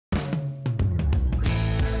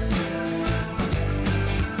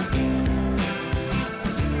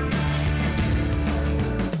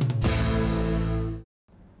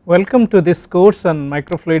Welcome to this course on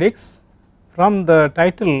microfluidics. From the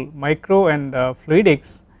title micro and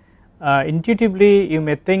fluidics, intuitively you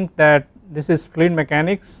may think that this is fluid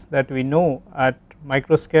mechanics that we know at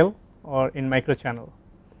micro scale or in microchannel.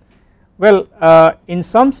 Well, in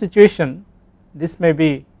some situation this may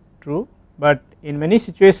be true, but in many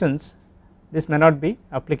situations this may not be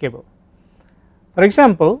applicable. For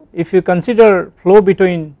example, if you consider flow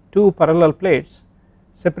between two parallel plates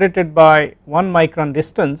separated by 1 micron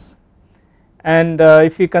distance, and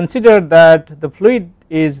if you consider that the fluid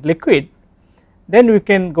is liquid, then we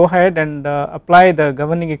can go ahead and apply the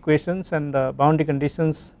governing equations and the boundary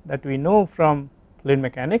conditions that we know from fluid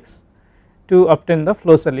mechanics to obtain the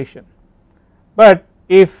flow solution. But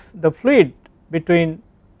if the fluid between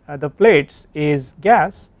the plates is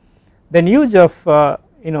gas, then use of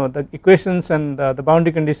the equations and the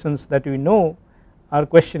boundary conditions that we know are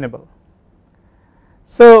questionable.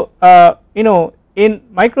 So in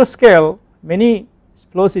micro scale, many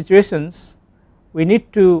flow situations we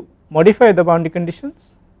need to modify the boundary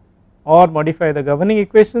conditions or modify the governing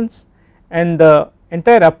equations, and the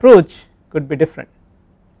entire approach could be different.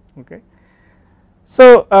 Okay.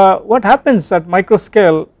 So what happens at micro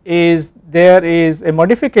scale is there is a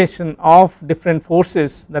modification of different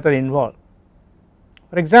forces that are involved.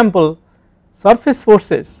 For example, surface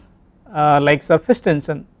forces like surface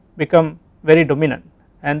tension become very dominant,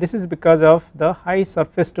 and this is because of the high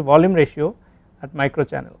surface to volume ratio at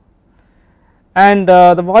microchannel, and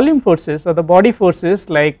the volume forces or the body forces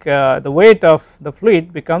like the weight of the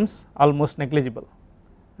fluid becomes almost negligible.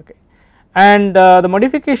 Okay. And the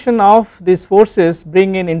modification of these forces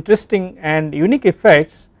bring in interesting and unique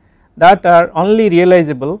effects that are only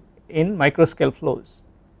realizable in microscale flows.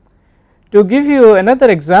 To give you another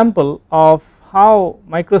example of how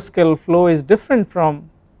microscale flow is different from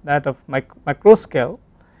that of macro scale,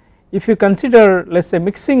 if you consider, let us say,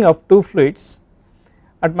 mixing of two fluids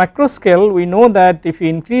at macro scale, we know that if you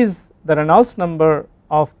increase the Reynolds number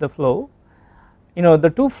of the flow,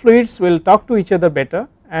 the two fluids will talk to each other better,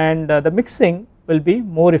 and the mixing will be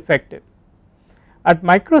more effective. At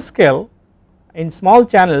micro scale, in small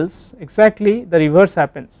channels, exactly the reverse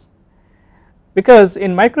happens, because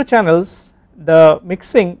in micro channels the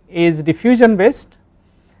mixing is diffusion based,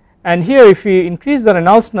 and here if we increase the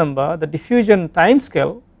Reynolds number, the diffusion time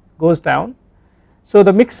scale goes down, so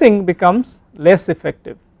the mixing becomes less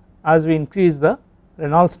effective as we increase the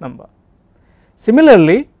Reynolds number.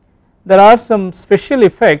 Similarly, there are some special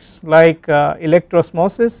effects like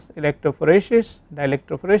electroosmosis, electrophoresis,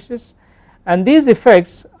 dielectrophoresis, and these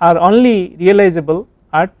effects are only realizable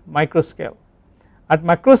at micro scale. At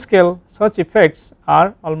macro scale, such effects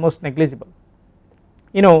are almost negligible.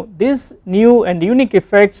 These new and unique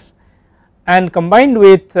effects, and combined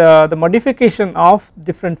with the modification of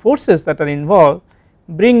different forces that are involved,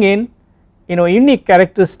 bring in unique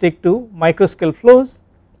characteristic to microscale flows,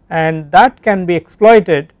 and that can be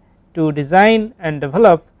exploited to design and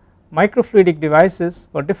develop microfluidic devices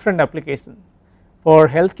for different applications, for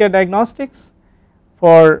healthcare diagnostics,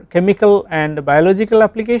 for chemical and biological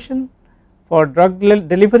application, for drug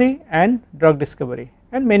delivery and drug discovery,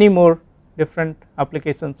 and many more different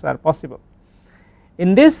applications are possible.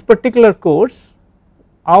 In this particular course,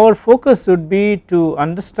 our focus would be to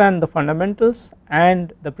understand the fundamentals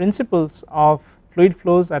and the principles of fluid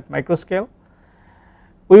flows at microscale.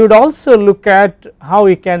 We would also look at how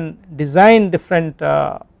we can design different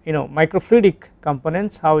microfluidic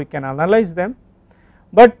components, how we can analyze them,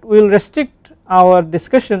 but we will restrict our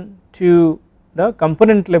discussion to the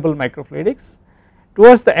component level microfluidics.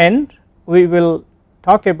 Towards the end, we will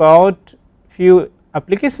talk about few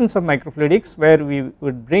applications of microfluidics where we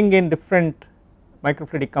would bring in different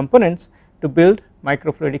microfluidic components to build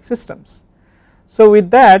microfluidic systems. So with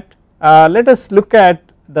that, let us look at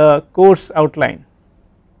the course outline.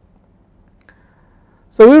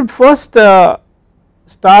 So we would first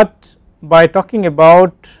start by talking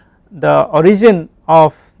about the origin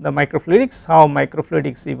of the microfluidics, how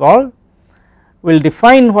microfluidics evolved. We will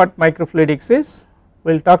define what microfluidics is.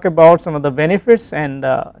 We will talk about some of the benefits and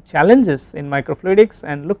challenges in microfluidics,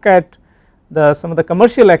 and look at some of the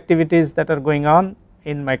commercial activities that are going on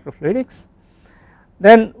in microfluidics.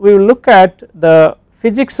 Then we will look at the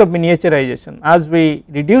physics of miniaturization. As we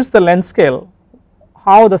reduce the length scale,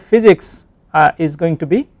 how the physics is going to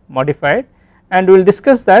be modified, and we will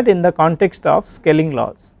discuss that in the context of scaling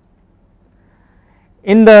laws.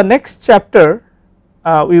 In the next chapter,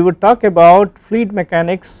 we would talk about fluid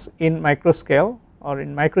mechanics in microscale or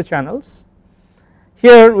in microchannels.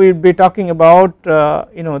 Here we will be talking about the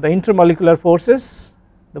intermolecular forces,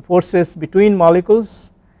 the forces between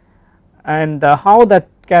molecules, and how that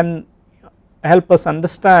can help us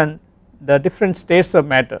understand the different states of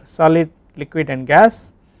matter, solid, liquid and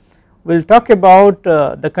gas. We will talk about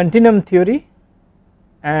the continuum theory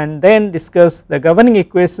and then discuss the governing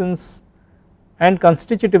equations and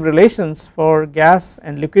constitutive relations for gas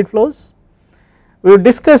and liquid flows. We will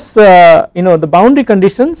discuss the boundary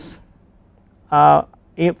conditions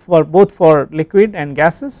for both for liquid and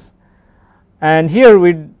gases, and here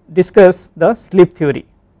we discuss the slip theory.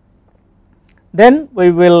 Then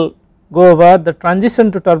we will go over the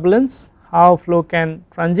transition to turbulence, how flow can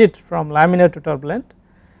transit from laminar to turbulent,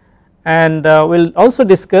 and we will also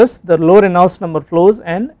discuss the low Reynolds number flows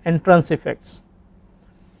and entrance effects.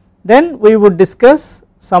 Then we would discuss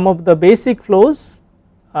some of the basic flows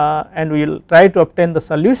and we will try to obtain the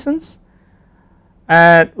solutions,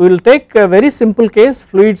 and we will take a very simple case,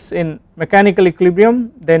 fluids in mechanical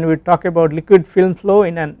equilibrium, then we will talk about liquid film flow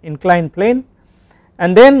in an inclined plane,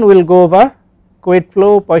 and then we will go over Couette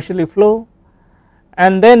flow, Pauli flow,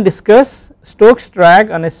 and then discuss Stokes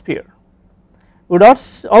drag on a sphere. We would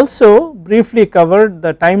also briefly cover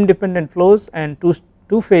the time dependent flows and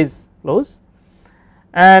two phase flows,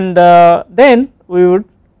 and then we would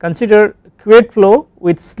consider Couette flow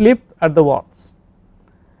with slip at the walls.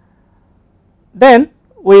 Then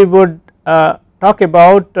we would talk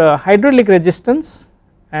about hydraulic resistance,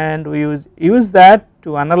 and we use that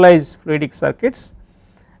to analyze fluidic circuits,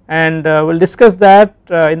 and we will discuss that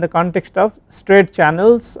in the context of straight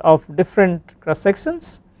channels of different cross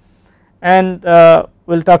sections, and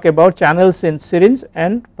we will talk about channels in syringe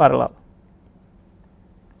and parallel.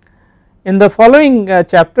 In the following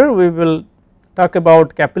chapter we will talk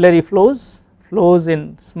about capillary flows, flows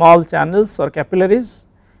in small channels or capillaries,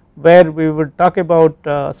 where we would talk about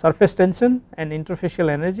surface tension and interfacial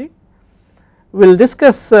energy. We will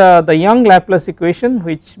discuss the Young Laplace equation,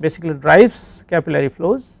 which basically drives capillary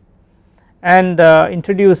flows, and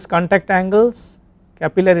introduce contact angles,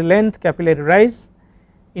 capillary length, capillary rise,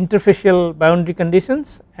 interfacial boundary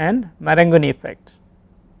conditions and Marangoni effect.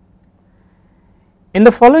 In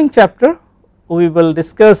the following chapter we will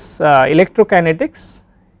discuss electrokinetics.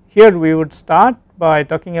 Here we would start by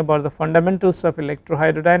talking about the fundamentals of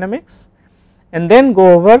electrohydrodynamics and then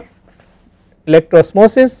go over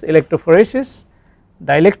electroosmosis, electrophoresis,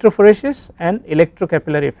 dielectrophoresis and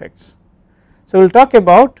electrocapillary effects. So we will talk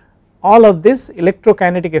about all of these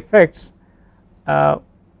electrokinetic effects.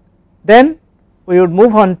 Then we would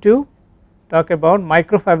move on to talk about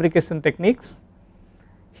microfabrication techniques.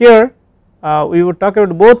 Here we would talk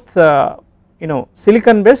about both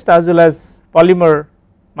silicon based as well as polymer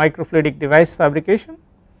microfluidic device fabrication.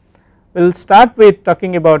 We will start with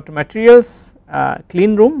talking about materials,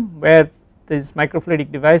 clean room where these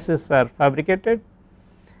microfluidic devices are fabricated,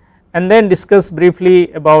 and then discuss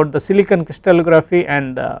briefly about the silicon crystallography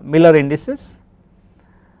and Miller indices.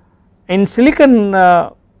 In silicon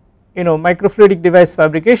microfluidic device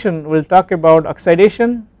fabrication we will talk about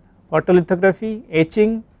oxidation, photolithography,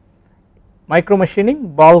 etching,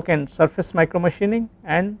 micromachining, bulk and surface micromachining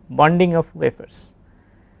and bonding of wafers.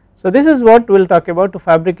 So this is what we will talk about to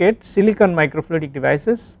fabricate silicon microfluidic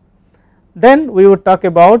devices. Then we would talk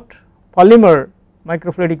about polymer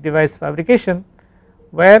microfluidic device fabrication,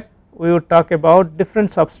 where we would talk about different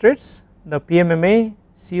substrates, the PMMA,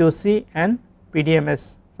 COC and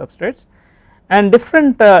PDMS substrates, and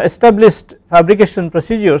different established fabrication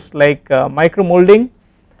procedures like micro molding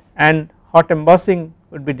and hot embossing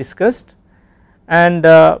would be discussed, and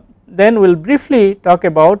then we will briefly talk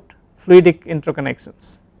about fluidic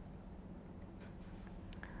interconnections.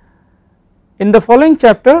 In the following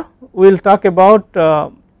chapter we will talk about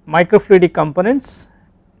microfluidic components,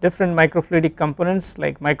 different microfluidic components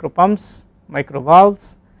like micro pumps, micro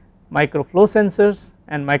valves, micro flow sensors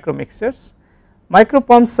and micro mixers. Micro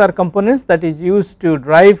pumps are components that is used to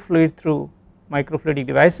drive fluid through microfluidic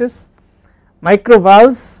devices. Micro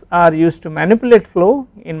valves are used to manipulate flow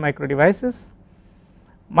in micro devices.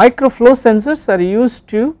 Micro flow sensors are used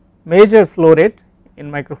to measure flow rate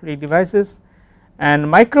in microfluidic devices, and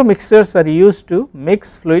micro mixers are used to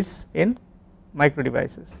mix fluids in micro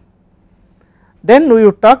devices. Then we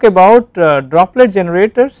would talk about droplet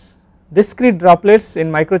generators. Discrete droplets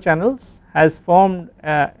in microchannels has formed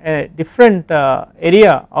a different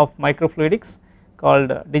area of microfluidics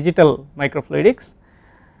called digital microfluidics,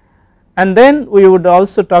 and then we would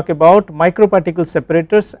also talk about microparticle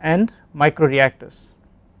separators and microreactors,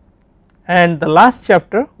 and the last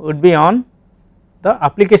chapter would be on the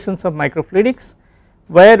applications of microfluidics,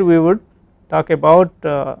 where we would talk about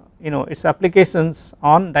its applications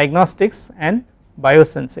on diagnostics and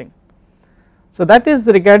biosensing. So that is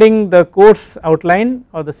regarding the course outline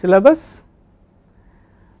or the syllabus.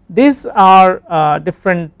 These are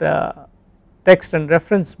different text and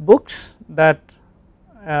reference books that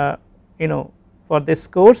for this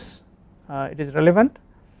course it is relevant,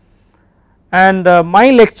 and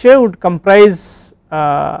my lecture would comprise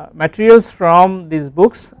materials from these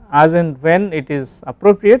books as and when it is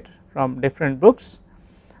appropriate from different books.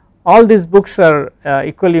 All these books are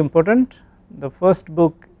equally important. The first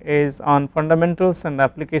book is on fundamentals and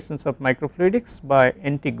applications of microfluidics by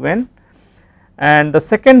N.T. Gwen, and the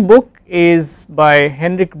second book is by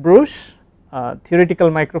Henrik Bruce, theoretical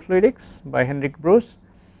microfluidics by Henrik Bruce.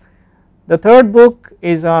 The third book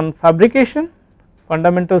is on fabrication,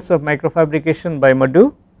 fundamentals of microfabrication by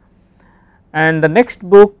Madhu, and the next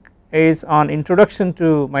book is on introduction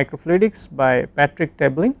to microfluidics by Patrick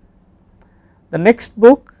Tabling. The next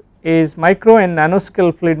book is micro and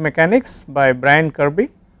nanoscale fluid mechanics by Brian Kirby,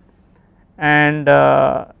 and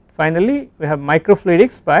finally we have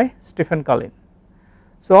microfluidics by Stephen Collin.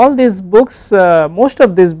 So all these books, most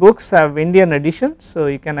of these books have Indian editions, so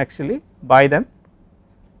you can actually buy them.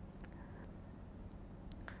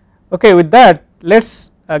 Okay, with that let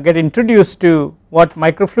us get introduced to what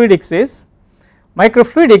microfluidics is.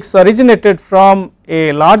 Microfluidics originated from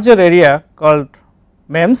a larger area called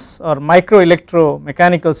MEMS or micro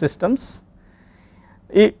electromechanical systems.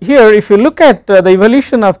 Here if you look at the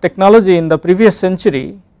evolution of technology in the previous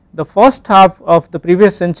century, the first half of the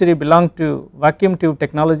previous century belonged to vacuum tube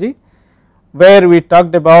technology, where we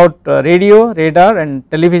talked about radio, radar and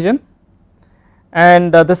television,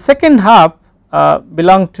 and the second half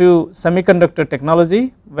belonged to semiconductor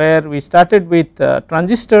technology, where we started with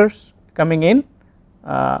transistors coming in,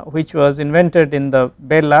 which was invented in the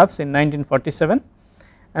Bell Labs in 1947,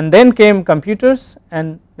 and then came computers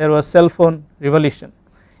and there was cell phone revolution.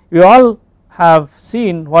 We all have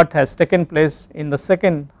seen what has taken place in the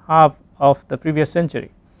second half of the previous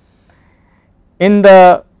century. In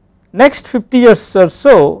the next 50 years or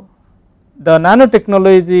so, the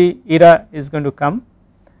nanotechnology era is going to come,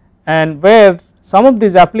 and where some of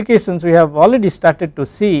these applications we have already started to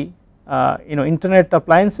see, internet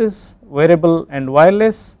appliances, wearable and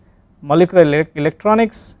wireless, molecular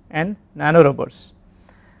electronics and nanorobots.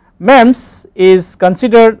 MEMS is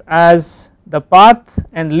considered as the path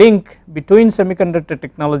and link between semiconductor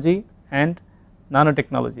technology and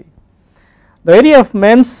nanotechnology. The area of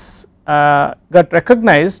MEMS got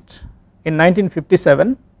recognized in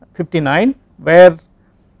 1957-59, where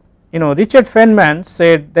Richard Feynman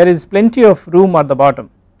said there is plenty of room at the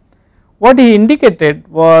bottom. What he indicated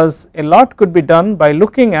was a lot could be done by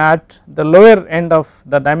looking at the lower end of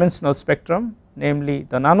the dimensional spectrum, namely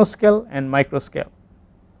the nanoscale and microscale.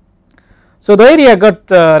 So the area got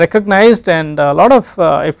recognized, and a lot of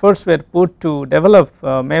efforts were put to develop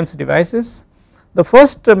MEMS devices. The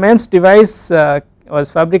first MEMS device was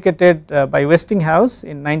fabricated by Westinghouse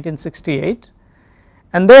in 1968,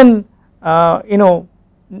 and then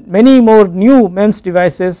many more new MEMS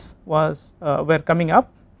devices were coming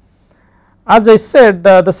up. As I said,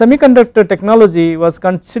 the semiconductor technology was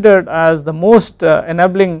considered as the most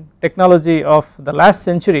enabling technology of the last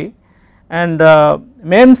century, and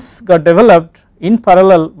MEMS got developed in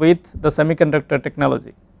parallel with the semiconductor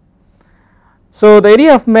technology. So the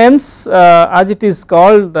area of MEMS, as it is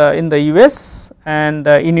called in the US and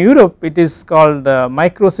in Europe, it is called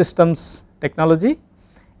microsystems technology.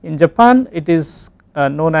 In Japan it is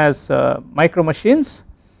known as micro machines,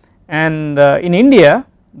 and in India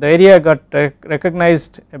the area got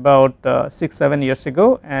recognized about 6-7 years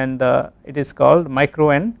ago, and it is called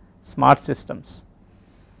micro and smart systems.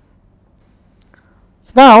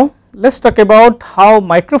 So now let us talk about how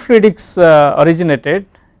microfluidics originated.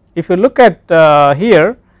 If you look at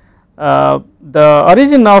here, the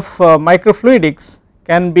origin of microfluidics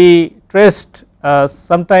can be traced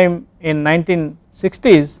sometime in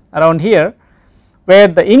 1960s around here, where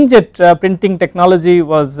the inkjet printing technology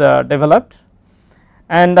was developed,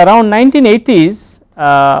 and around 1980s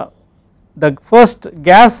the first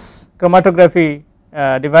gas chromatography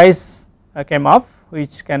device came up,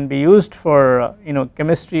 which can be used for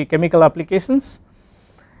chemical applications,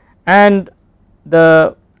 and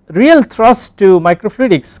the real thrust to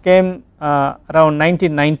microfluidics came around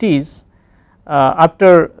 1990s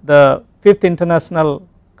after the 5th International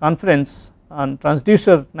Conference on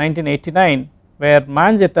Transducer 1989, where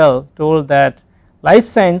Mange et al. Told that life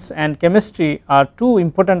science and chemistry are two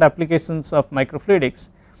important applications of microfluidics.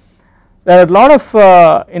 There are a lot of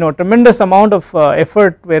tremendous amount of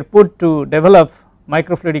effort were put to develop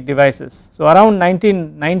microfluidic devices. So around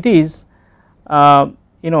 1990s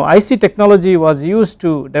IC technology was used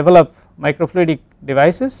to develop microfluidic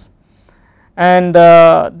devices, and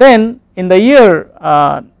then in the year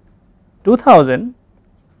 2000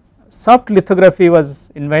 soft lithography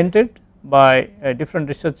was invented, by different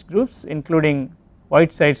research groups including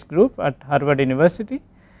Whiteside's group at Harvard University,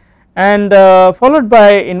 and followed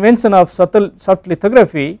by invention of soft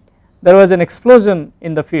lithography. There was an explosion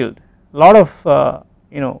in the field. A lot of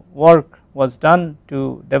work was done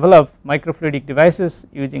to develop microfluidic devices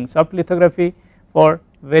using soft lithography for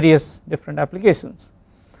various different applications.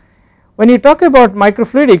 When you talk about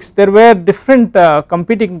microfluidics, there were different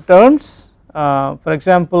competing terms. For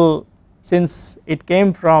example, since it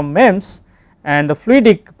came from MEMS and the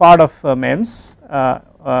fluidic part of MEMS,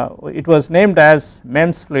 it was named as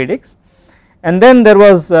MEMS fluidics, and then there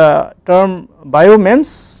was a term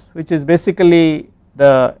bio-MEMS, which is basically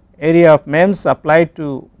the area of MEMS applied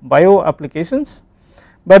to bio applications,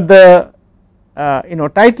 but the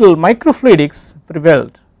title microfluidics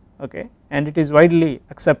prevailed, okay, and it is widely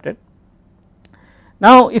accepted.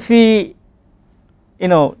 Now if we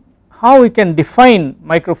how we can define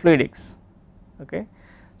microfluidics, okay.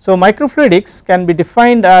 So microfluidics can be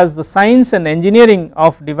defined as the science and engineering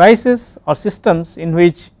of devices or systems in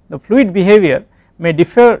which the fluid behavior may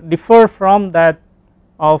differ from that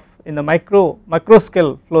of in the micro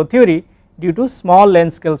scale flow theory due to small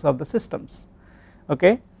length scales of the systems,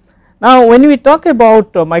 okay. Now when we talk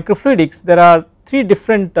about microfluidics, there are three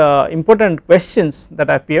different important questions that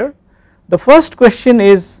appear. The first question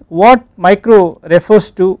is what micro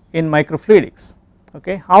refers to in microfluidics,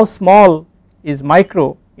 okay. How small is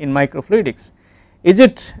micro in microfluidics? Is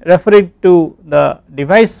it referring to the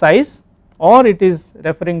device size or it is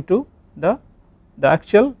referring to the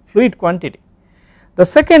actual fluid quantity? The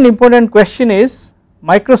second important question is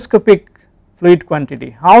microscopic fluid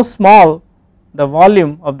quantity. How small the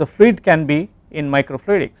volume of the fluid can be in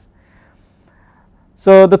microfluidics?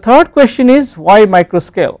 So the third question is why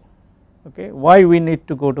microscale, okay, why we need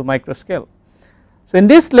to go to microscale. So in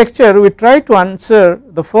this lecture we try to answer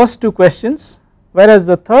the first two questions, whereas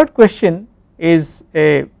the third question is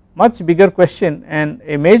a much bigger question, and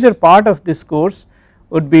a major part of this course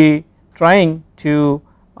would be trying to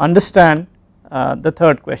understand the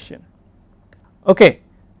third question, okay.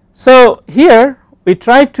 So here we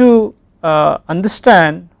try to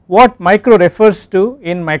understand what micro refers to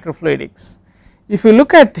in microfluidics. If you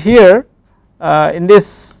look at here in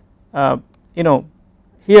this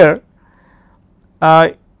here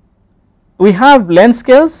we have length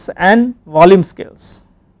scales and volume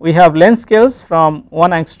scales. We have length scales from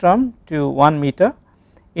 1 angstrom to 1 meter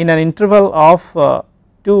in an interval of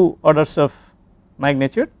 2 orders of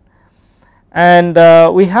magnitude, and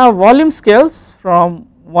we have volume scales from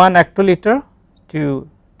 1 hectoliter to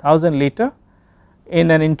 1000 liter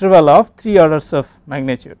in an interval of 3 orders of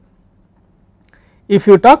magnitude. If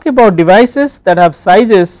you talk about devices that have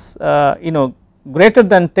sizes greater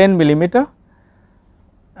than 10 millimeter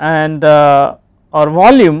and or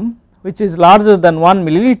volume which is larger than 1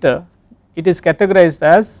 milliliter, it is categorized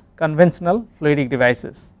as conventional fluidic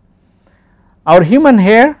devices. Our human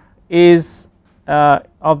hair is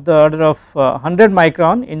of the order of 100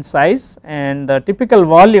 micron in size, and the typical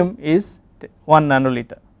volume is 1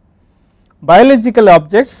 nanoliter. Biological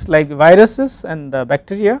objects like viruses and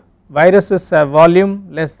bacteria, viruses have volume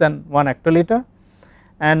less than 1 hectoliter,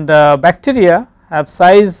 and bacteria have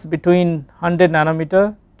size between 100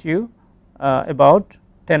 nanometer to about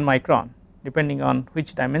 10 micron depending on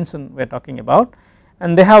which dimension we are talking about,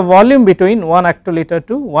 and they have volume between 1 hectoliter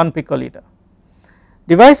to 1 picoliter.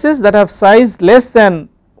 Devices that have size less than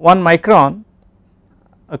 1 micron,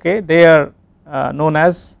 okay, they are known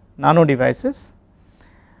as nano devices.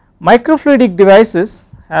 Microfluidic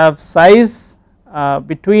devices have size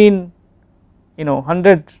between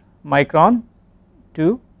 100 micron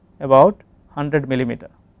to about 100 millimeter,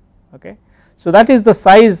 okay. So that is the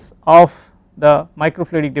size of the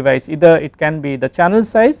microfluidic device. Either it can be the channel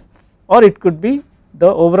size or it could be the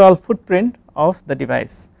overall footprint of the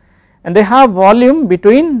device, and they have volume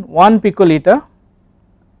between 1 picoliter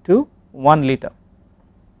to 1 liter.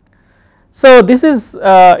 So this is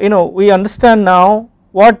we understand now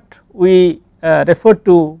what we refer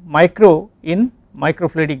to micro in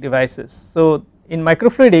microfluidic devices. So in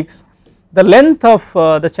microfluidics the length of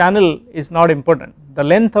the channel is not important. The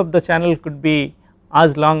length of the channel could be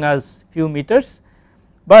as long as few meters,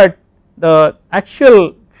 but the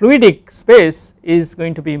actual fluidic space is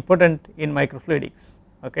going to be important in microfluidics,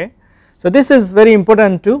 okay. So this is very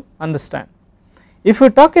important to understand. If you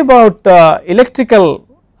talk about electrical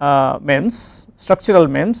MEMS, structural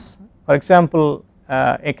MEMS, for example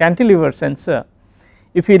a cantilever sensor,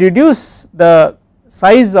 if we reduce the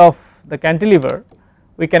size of the cantilever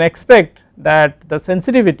we can expect that the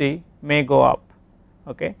sensitivity may go up,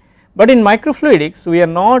 okay. But in microfluidics we are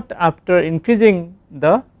not after increasing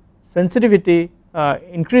the sensitivity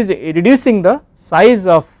reducing the size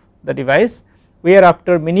of the device, we are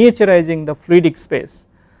after miniaturizing the fluidic space.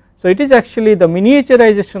 So it is actually the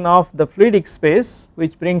miniaturization of the fluidic space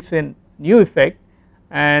which brings in new effect,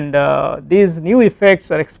 and these new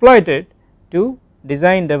effects are exploited to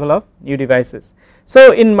design develop new devices.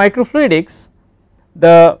 So in microfluidics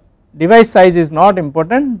the device size is not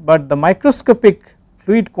important, but the microscopic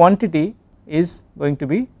fluid quantity is going to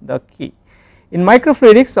be the key. In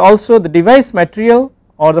microfluidics also the device material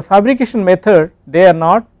or the fabrication method, they are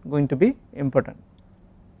not going to be important.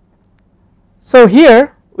 So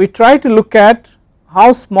here we try to look at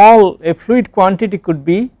how small a fluid quantity could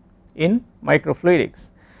be in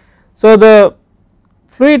microfluidics. So the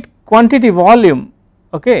fluid quantity volume,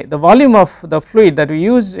 okay, the volume of the fluid that we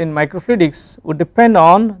use in microfluidics would depend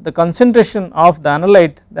on the concentration of the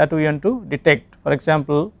analyte that we want to detect, for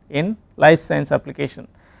example in life science application.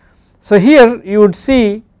 So here you would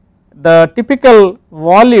see the typical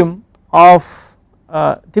volume of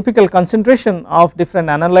typical concentration of different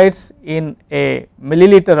analytes in a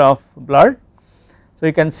milliliter of blood. So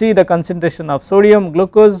you can see the concentration of sodium,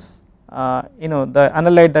 glucose, the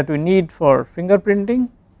analyte that we need for fingerprinting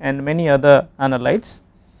and many other analytes,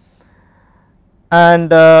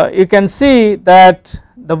 and you can see that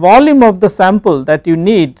the volume of the sample that you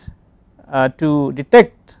need to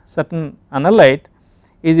detect certain analyte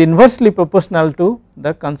is inversely proportional to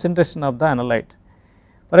the concentration of the analyte.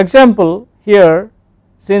 For example here,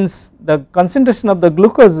 since the concentration of the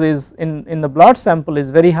glucose is in the blood sample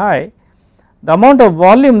is very high, the amount of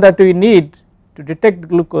volume that we need to detect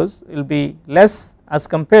glucose will be less as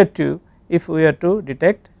compared to if we are to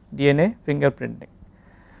detect DNA fingerprinting.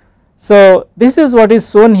 So this is what is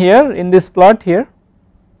shown here in this plot here.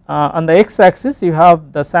 On the x axis you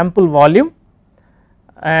have the sample volume,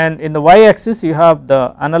 and in the y axis you have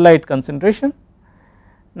the analyte concentration.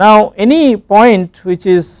 Now any point which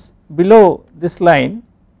is below this line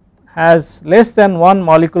has less than 1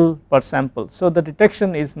 molecule per sample, so the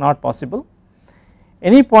detection is not possible.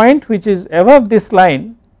 Any point which is above this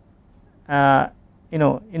line,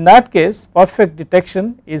 in that case perfect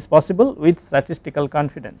detection is possible with statistical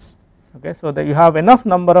confidence, okay. So that you have enough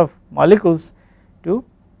number of molecules to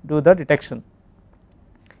do the detection.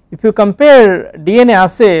 If you compare DNA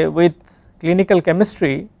assay with clinical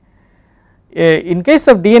chemistry, in case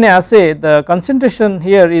of DNA assay the concentration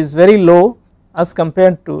here is very low as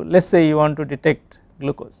compared to, let us say you want to detect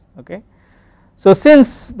glucose, okay. So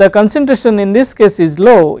since the concentration in this case is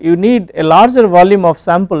low, you need a larger volume of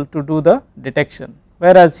sample to do the detection,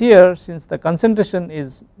 whereas here since the concentration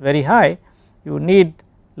is very high, you need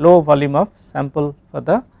low volume of sample for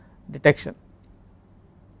the detection.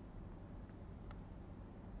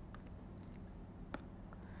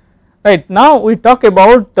 Right, now we talk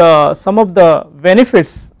about some of the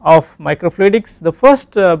benefits of microfluidics. The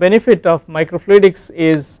first benefit of microfluidics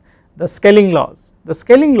is the scaling laws. The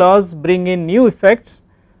scaling laws bring in new effects,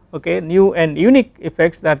 okay, new and unique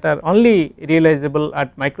effects that are only realizable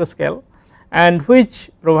at microscale and which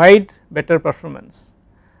provide better performance.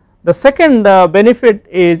 The second benefit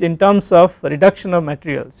is in terms of reduction of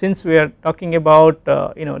material. Since we are talking about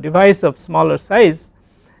device of smaller size,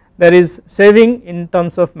 there is saving in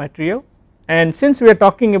terms of material, and since we are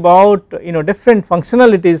talking about different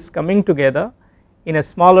functionalities coming together in a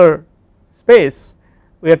smaller space,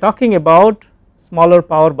 we are talking about smaller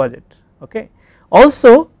power budget, okay.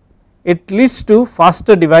 Also it leads to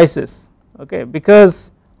faster devices, okay,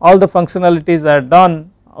 because all the functionalities are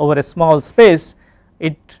done over a small space,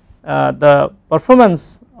 the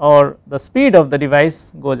performance or the speed of the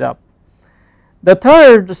device goes up. The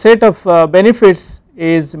third set of benefits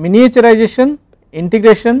is miniaturization,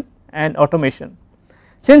 integration and automation.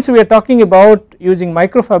 Since we are talking about using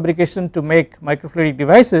microfabrication to make microfluidic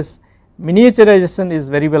devices, miniaturization is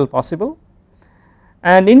very well possible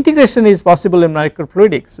and integration is possible in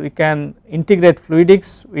microfluidics. We can integrate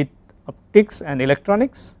fluidics with optics and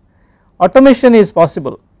electronics. Automation is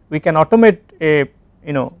possible, we can automate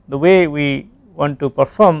the way we want to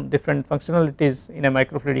perform different functionalities in a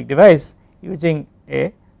microfluidic device using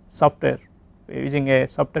a software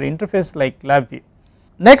interface like LabVIEW.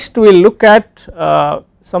 Next we will look at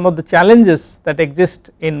some of the challenges that exist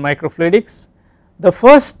in microfluidics. The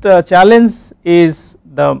first challenge is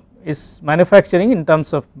manufacturing. In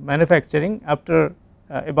terms of manufacturing, after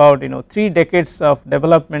about 3 decades of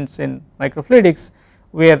developments in microfluidics,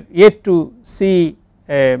 we are yet to see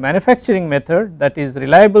a manufacturing method that is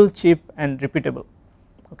reliable, cheap and repeatable,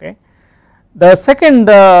 okay. The second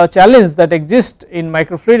challenge that exists in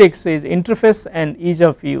microfluidics is interface and ease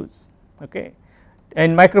of use, okay.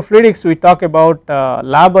 In microfluidics we talk about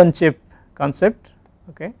lab on chip concept,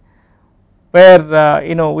 okay. where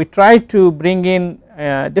we try to bring in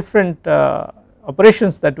different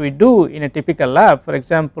operations that we do in a typical lab. For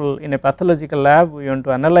example, in a pathological lab we want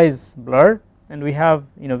to analyze blood and we have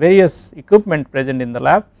various equipment present in the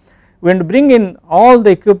lab. We want to bring in all the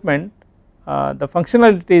equipment, the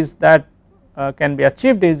functionalities that can be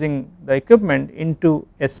achieved using the equipment into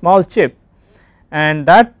a small chip, and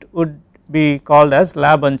that would be called as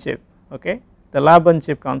lab on chip, okay, the lab on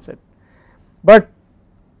chip concept. But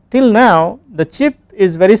till now the chip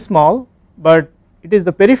is very small, but it is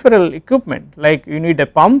the peripheral equipment, like you need a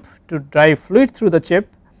pump to drive fluid through the chip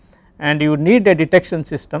and you need a detection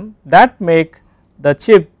system that make the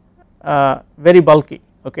chip very bulky,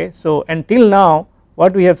 okay. So until now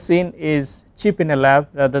what we have seen is chip in a lab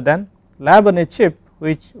rather than lab on a chip,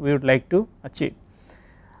 which we would like to achieve.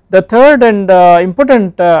 The third and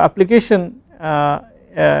important application,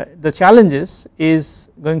 the challenges is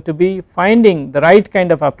going to be finding the right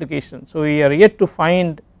kind of application. So we are yet to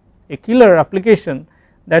find a killer application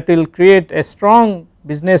that will create a strong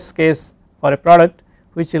business case for a product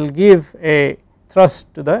which will give a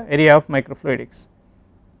thrust to the area of microfluidics.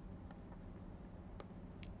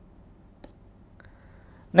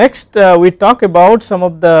 Next we talk about some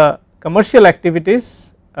of the commercial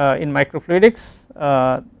activities in microfluidics.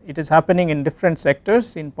 It is happening in different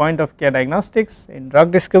sectors, in point of care diagnostics, in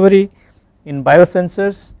drug discovery, in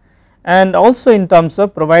biosensors, and also in terms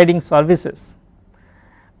of providing services.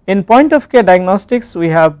 In point of care diagnostics we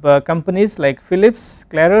have companies like Philips,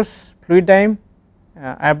 Claros, Fluidigm,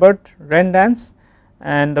 Abbott, Rendance,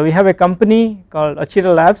 and we have a company called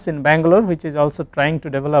Achira Labs in Bangalore which is also trying to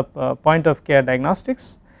develop point of care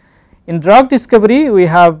diagnostics. In drug discovery we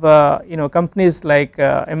have companies like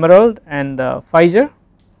Emerald and Pfizer,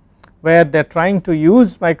 where they are trying to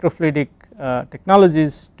use microfluidic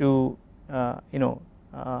technologies to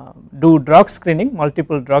do drug screening,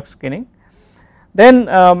 multiple drug screening. Then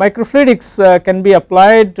microfluidics can be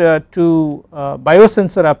applied to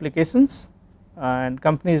biosensor applications, and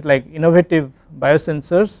companies like Innovative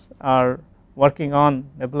Biosensors are working on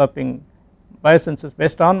developing biosensors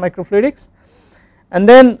based on microfluidics. And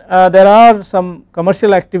then there are some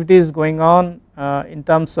commercial activities going on in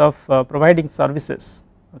terms of providing services,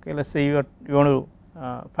 okay. Let us say you want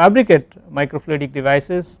to fabricate microfluidic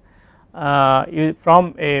devices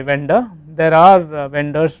from a vendor. There are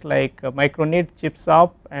vendors like Microneat,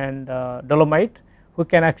 Chipshop and Dolomite who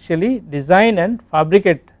can actually design and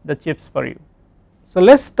fabricate the chips for you. So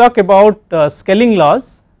let us talk about scaling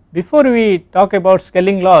laws. Before we talk about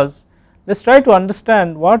scaling laws, let us try to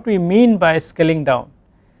understand what we mean by scaling down.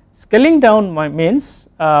 Scaling down means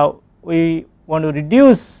we want to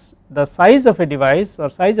reduce the size of a device or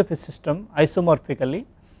size of a system isomorphically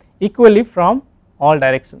equally from all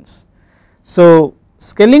directions. So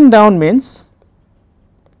scaling down means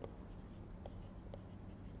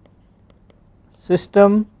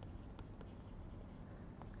system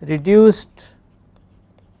reduced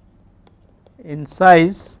in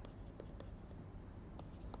size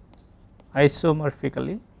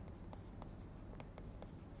isomorphically.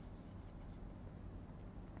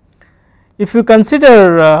 If you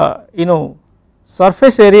consider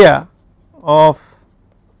surface area of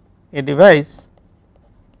a device,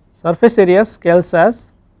 surface area scales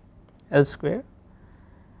as L square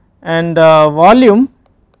and volume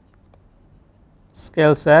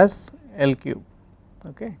scales as L cube,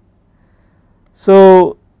 okay.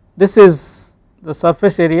 So this is the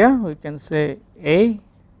surface area, we can say A,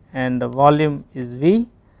 and the volume is V.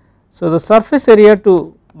 So the surface area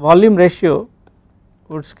to volume ratio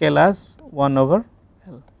would scale as 1 over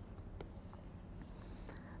L.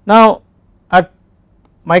 Now at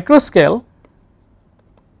micro scale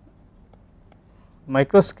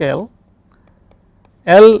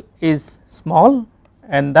L is small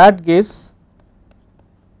and that gives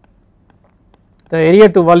the area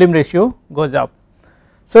to volume ratio goes up.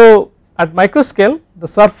 So at micro scale the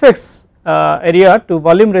surface area to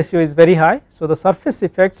volume ratio is very high, so the surface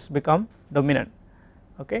effects become dominant,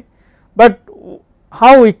 okay. But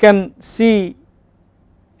how we can see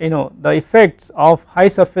the effects of high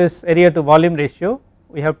surface area to volume ratio,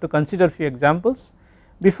 we have to consider few examples.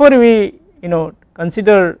 Before we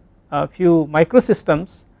consider a few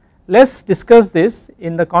microsystems, let us discuss this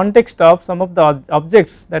in the context of some of the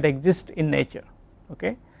objects that exist in nature,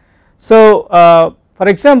 okay. So for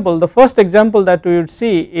example, the first example that we would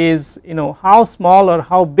see is how small or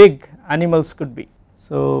how big animals could be.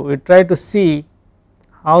 So we try to see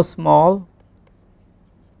how small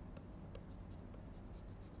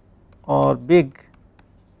or big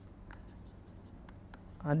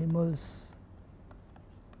animals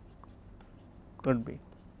could be,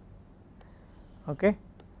 okay.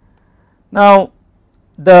 Now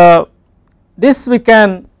this we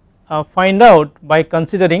can find out by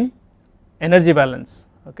considering energy balance.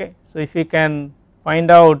 Okay. So if we can find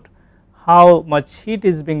out how much heat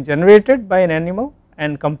is being generated by an animal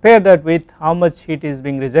and compare that with how much heat is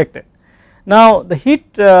being rejected. Now the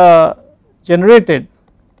heat generated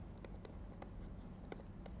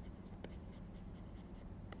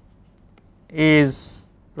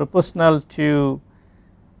is proportional to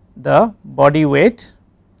the body weight.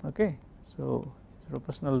 Okay. So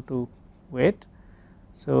proportional to weight,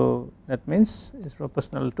 so that means is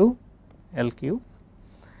proportional to LQ,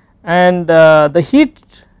 and the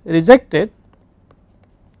heat rejected,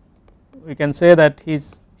 we can say that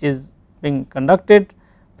is being conducted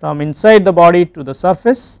from inside the body to the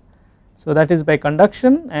surface. So that is by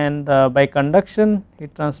conduction, and by conduction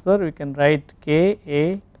heat transfer we can write K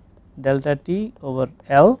A delta T over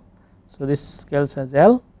L. So this scales as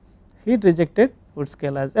L, heat rejected would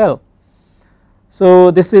scale as L.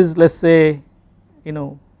 So this is, let us say,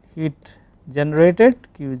 heat generated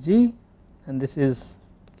Qg, and this is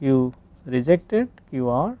Q rejected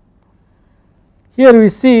Qr. Here we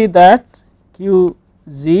see that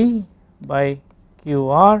Qg by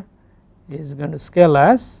Qr is going to scale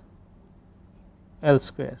as L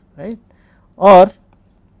square, right, or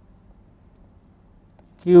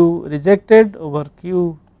Q rejected over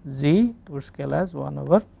Qg would scale as 1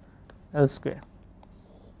 over L square.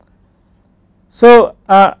 So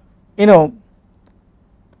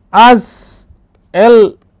as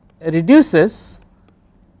L reduces,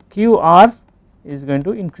 Qr is going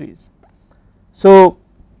to increase. So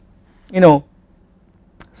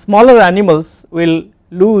smaller animals will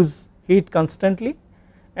lose heat constantly,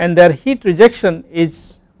 and their heat rejection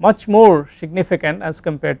is much more significant as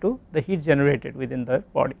compared to the heat generated within the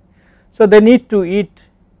body. So they need to eat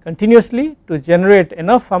continuously to generate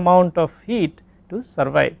enough amount of heat to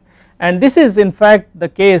survive, and this is in fact the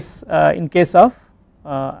case in case of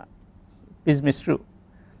pygmy shrew.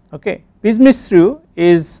 Okay. Pygmy shrew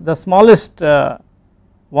is the smallest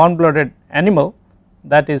warm blooded animal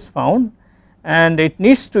that is found, and it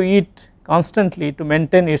needs to eat constantly to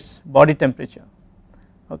maintain its body temperature.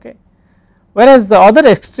 Okay. Whereas the other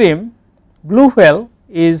extreme, blue whale,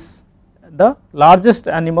 is the largest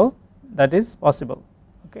animal that is possible.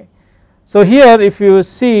 Okay. So here if you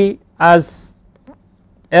see, as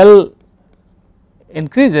L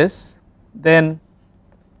increases, then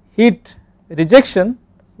heat rejection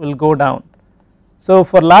will go down. So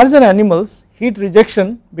for larger animals, heat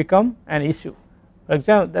rejection become an issue, for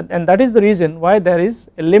example, and that is the reason why there is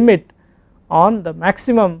a limit on the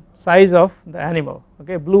maximum size of the animal.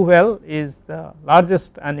 Okay. Blue whale is the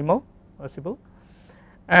largest animal possible,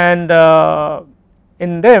 and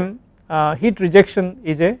in them heat rejection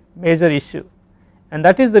is a major issue, and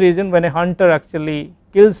that is the reason when a hunter actually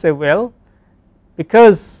kills a whale,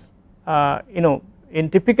 because in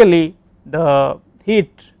typically the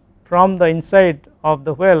heat from the inside of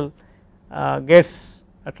the whale gets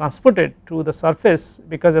transported to the surface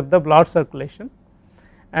because of the blood circulation,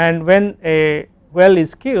 and when a whale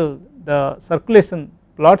is killed, the circulation,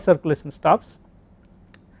 blood circulation stops.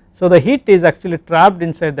 So the heat is actually trapped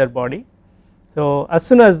inside their body. So as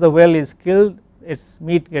soon as the whale is killed, its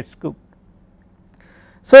meat gets cooked.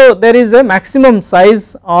 So there is a maximum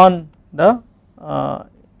size on the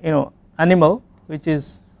animal which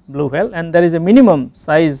is blue whale, and there is a minimum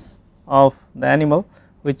size of the animal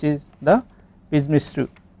which is the pygmy shrew.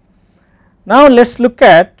 Now let us look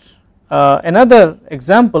at another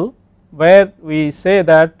example where we say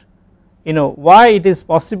that why it is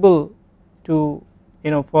possible to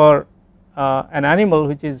for an animal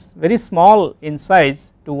which is very small in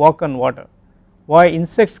size to walk on water, why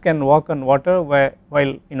insects can walk on water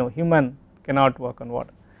while human cannot walk on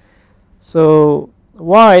water. So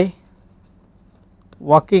why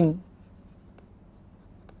walking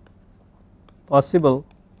possible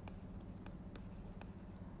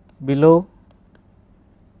below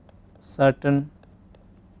certain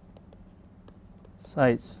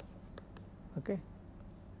size. Okay.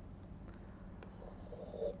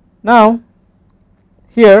 Now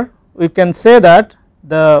here we can say that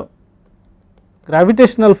the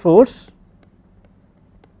gravitational force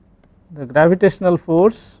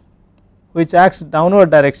which acts downward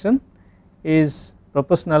direction is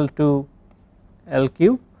proportional to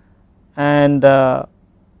LQ, and the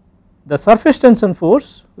surface tension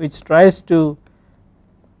force which tries to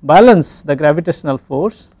balance the gravitational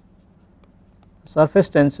force, surface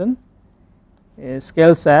tension,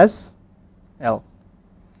 scales as L.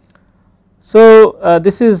 So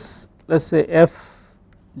this is, let us say,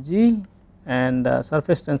 Fg, and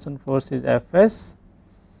surface tension force is Fs.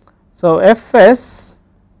 So Fs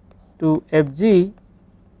to Fg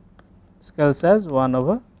scales as 1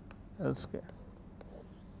 over L square.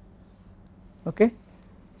 Okay.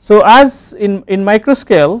 So, as in micro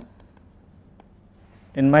scale,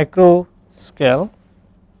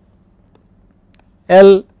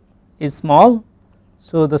 L is small.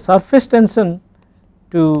 So, the surface tension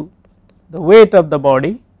to the weight of the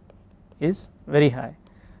body is very high.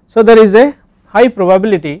 So, there is a high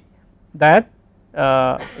probability that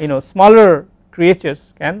smaller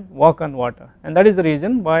creatures can walk on water, and that is the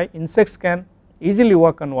reason why insects can easily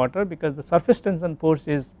walk on water, because the surface tension force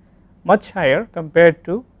is much higher compared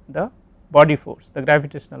to the body force, the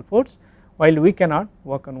gravitational force, while we cannot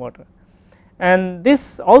walk on water. And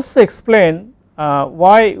this also explain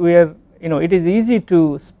why we are it is easy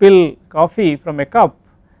to spill coffee from a cup,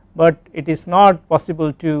 but it is not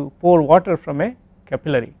possible to pour water from a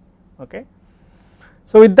capillary. Okay.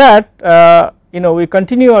 So, with that we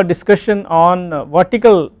continue our discussion on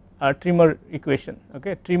vertical tremor equation,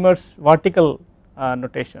 okay, tremors vertical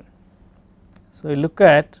notation. So, we look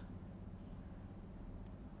at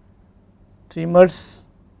tremors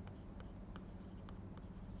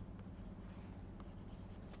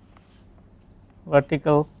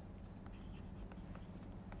vertical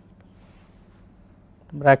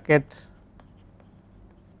bracket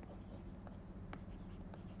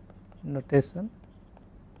notation.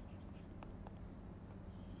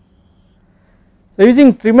 So,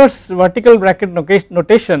 using tremors vertical bracket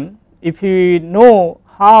notation, if you know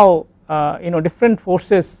how different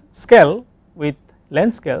forces scale with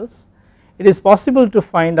length scales, it is possible to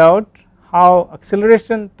find out how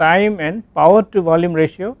acceleration, time and power to volume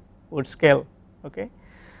ratio would scale. Okay.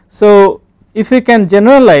 So, if we can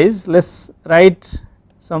generalize, let us write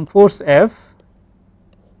some force F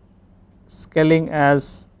scaling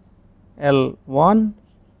as L1,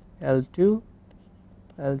 L2,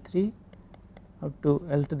 L3 up to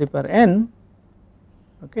L to the power n.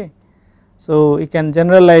 Okay. So, we can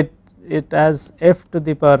generalize it as F to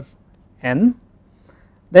the power n.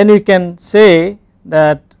 Then we can say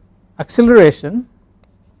that acceleration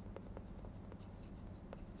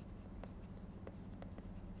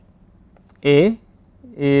A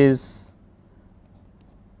is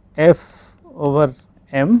F over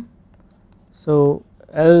m. So,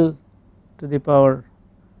 L to the power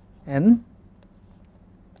n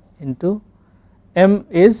into m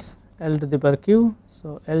is L to the power q.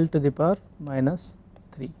 So, L to the power minus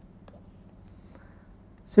 3.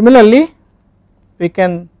 Similarly, we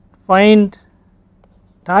can find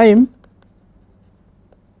time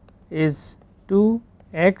is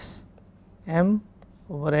 2x m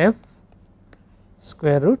over f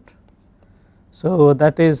square root. So,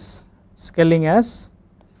 that is scaling as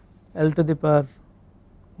L to the power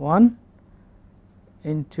 1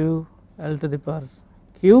 into L to the power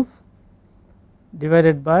cube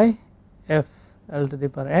divided by f L to the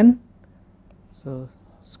power n. So,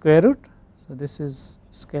 square root. So, this is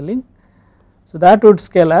scaling. So, that would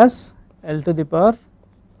scale as L to the power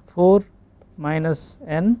 4 minus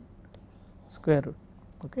n square root.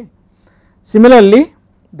 Okay. Similarly,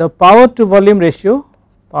 the power to volume ratio,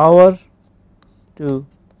 power to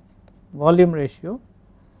volume ratio,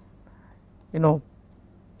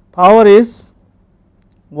 power is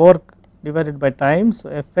work divided by time. So,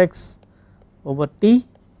 Fx over t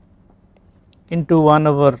into 1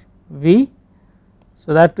 over v.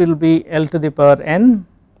 So, that will be L to the power n.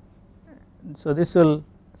 So, this will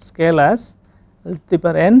scale as L to the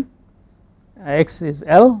power n, x is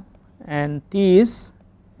L and t is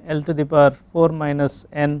L to the power 4 minus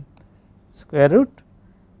n square root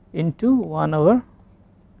into 1 over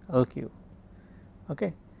L cube.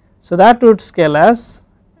 Okay. So, that would scale as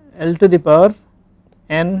L to the power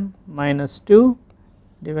n minus 2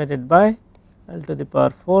 divided by L to the power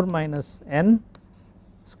 4 minus n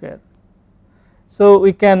square. So,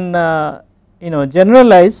 we can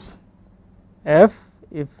generalize f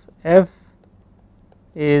if f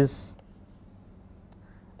is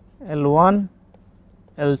L1,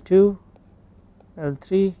 L2,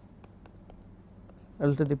 L3,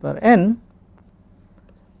 L to the power n,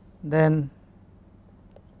 then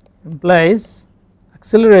implies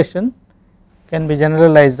acceleration can be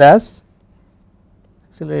generalized as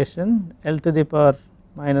acceleration L to the power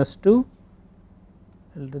minus 2,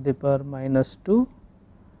 L to the power minus 2,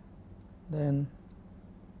 then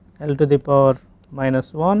L to the power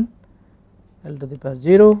minus 1, L to the power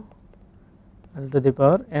 0, L to the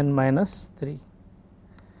power n minus 3.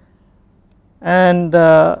 And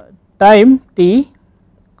time t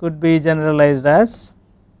could be generalized as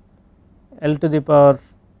L to the power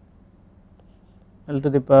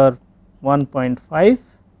 1.5,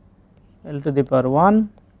 L to the power 1,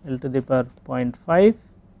 L to the power 0.5,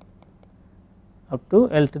 up to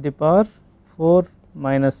L to the power 4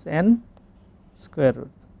 minus n square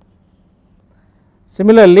root.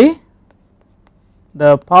 Similarly,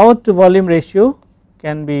 the power to volume ratio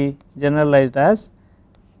can be generalized as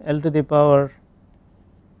L to the power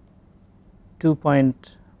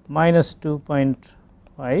minus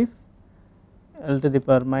 2.5, L to the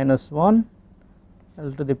power minus 1,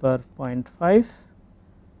 L to the power 0.5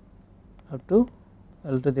 up to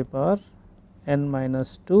L to the power n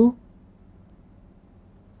minus 2,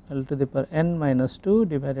 L to the power n minus 2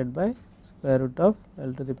 divided by square root of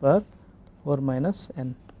L to the power 4 minus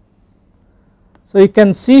n. So, you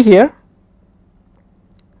can see here,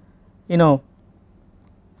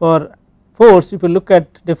 for force, if you look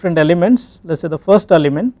at different elements, let us say the first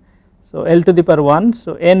element, so L to the power 1,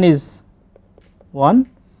 so n is 1,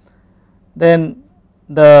 then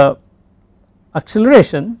the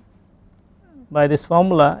acceleration by this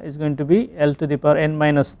formula is going to be L to the power n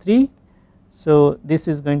minus 3, so this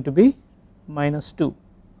is going to be minus 2,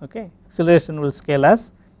 okay. Acceleration will scale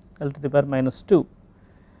as L to the power minus 2,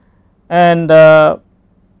 and the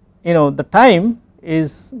time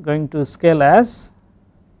is going to scale as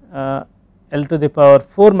L to the power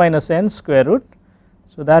 4 minus n square root,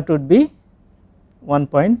 so that would be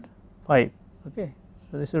 1.5, okay.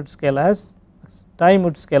 So this would scale as, time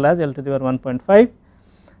would scale as L to the power 1.5.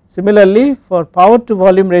 Similarly, for power to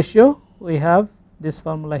volume ratio we have this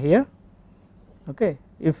formula here, okay.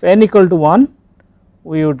 If n equal to 1,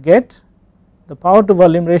 we would get the power to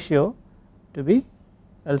volume ratio to be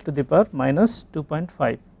L to the power minus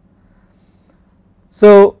 2.5.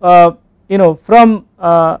 So from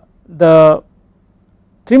the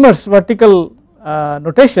Trimmer's vertical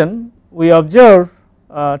notation, we observe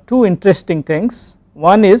two interesting things.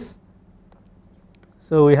 One is,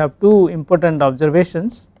 so we have two important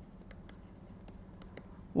observations.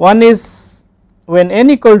 One is when n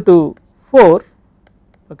equal to 4,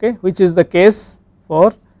 okay, which is the case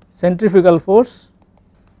for centrifugal force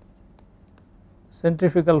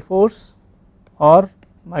or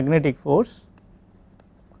magnetic force,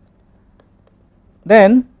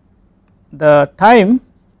 then the time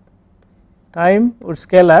would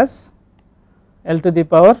scale as L to the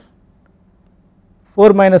power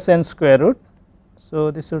 4 minus n square root, so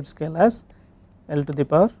this would scale as L to the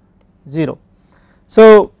power 0.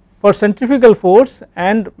 So for centrifugal force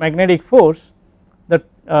and magnetic force,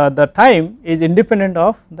 the time is independent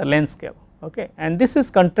of the length scale, okay, and this is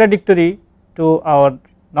contradictory to our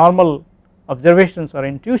normal observations or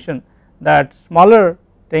intuition that smaller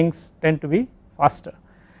things tend to be faster.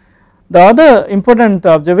 The other important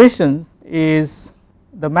observation is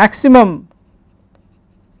the maximum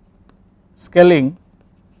scaling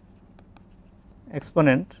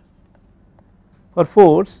exponent for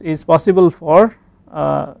force is possible for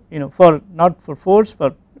for not for force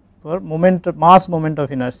but for mass moment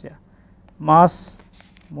of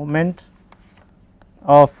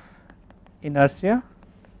inertia,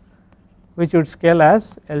 which would scale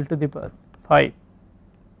as L to the power 5.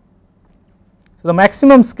 So the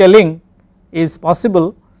maximum scaling is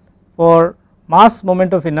possible for mass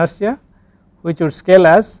moment of inertia, which would scale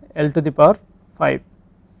as L to the power 5.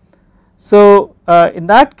 So in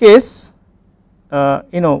that case,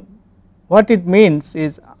 what it means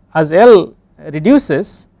is, as L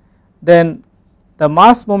reduces, then the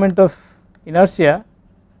mass moment of inertia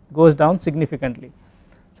goes down significantly.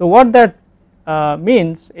 So what that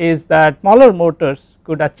means is that smaller motors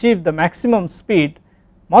could achieve the maximum speed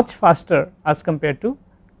much faster as compared to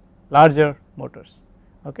larger motors,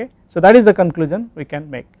 okay. So that is the conclusion we can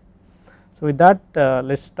make. So with that,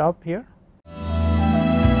 let us stop here.